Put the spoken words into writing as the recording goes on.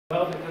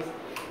Well, because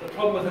the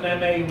problem with an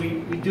MA,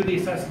 we do the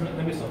assessment and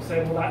then we sort of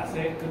say, well, that's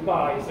it,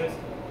 goodbye. So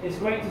it's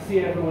great to see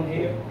everyone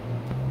here.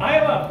 I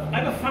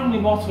have a family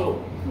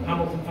motto,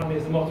 Hamilton family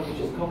is the motto, which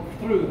has come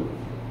through.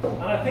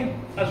 And I think,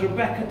 as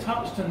Rebecca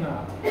touched on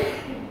that,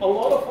 a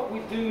lot of what we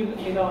do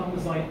in art and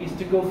design is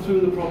to go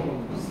through the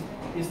problems,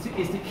 is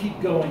to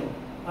keep going.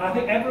 And I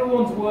think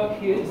everyone's work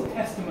here is a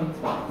testament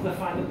to the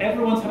fact that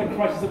everyone's had a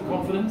crisis of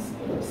confidence.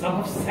 Some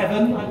have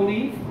 7, I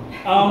believe.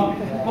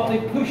 But they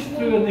push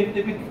through and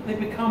they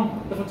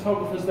become the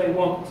photographers they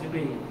want to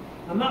be.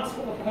 And that's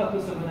what the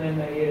purpose of an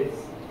MA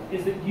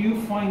is that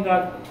you find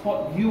out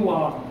what you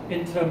are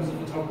in terms of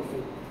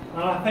photography.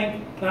 And I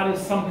think that is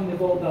something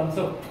they've all done.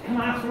 So can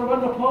I ask for a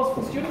round of applause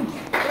for the students?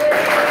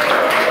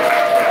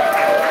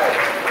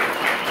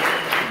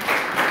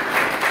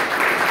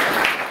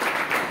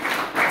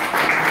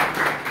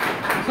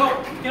 So,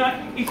 you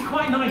know, it's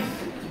quite nice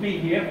to be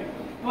here,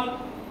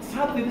 but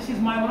sadly this is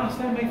my last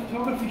MA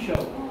photography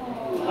show.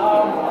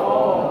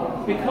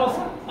 Because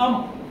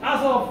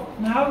as of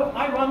now,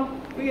 I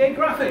run VA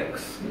Graphics.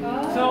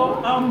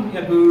 So,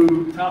 yeah,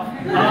 boo, tough.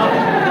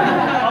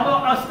 Although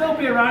I'll still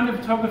be around in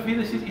photography,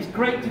 it's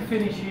great to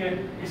finish here.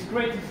 It's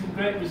great to see some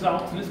great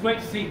results, and it's great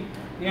to see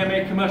the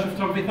MA Commercial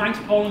Photography. Thanks,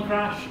 Paul and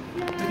Crash,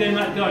 for getting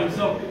that going.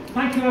 So,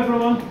 thank you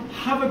everyone.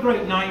 Have a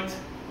great night.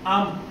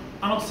 And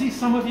I'll see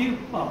some of you,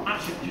 well,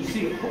 actually, you'll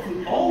see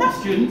hopefully all the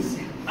students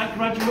at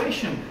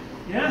graduation.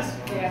 Yes?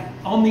 Yeah.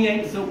 On the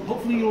 8th, so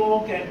hopefully you'll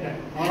all get there.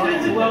 All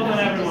right, so well done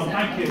everyone.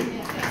 Thank you.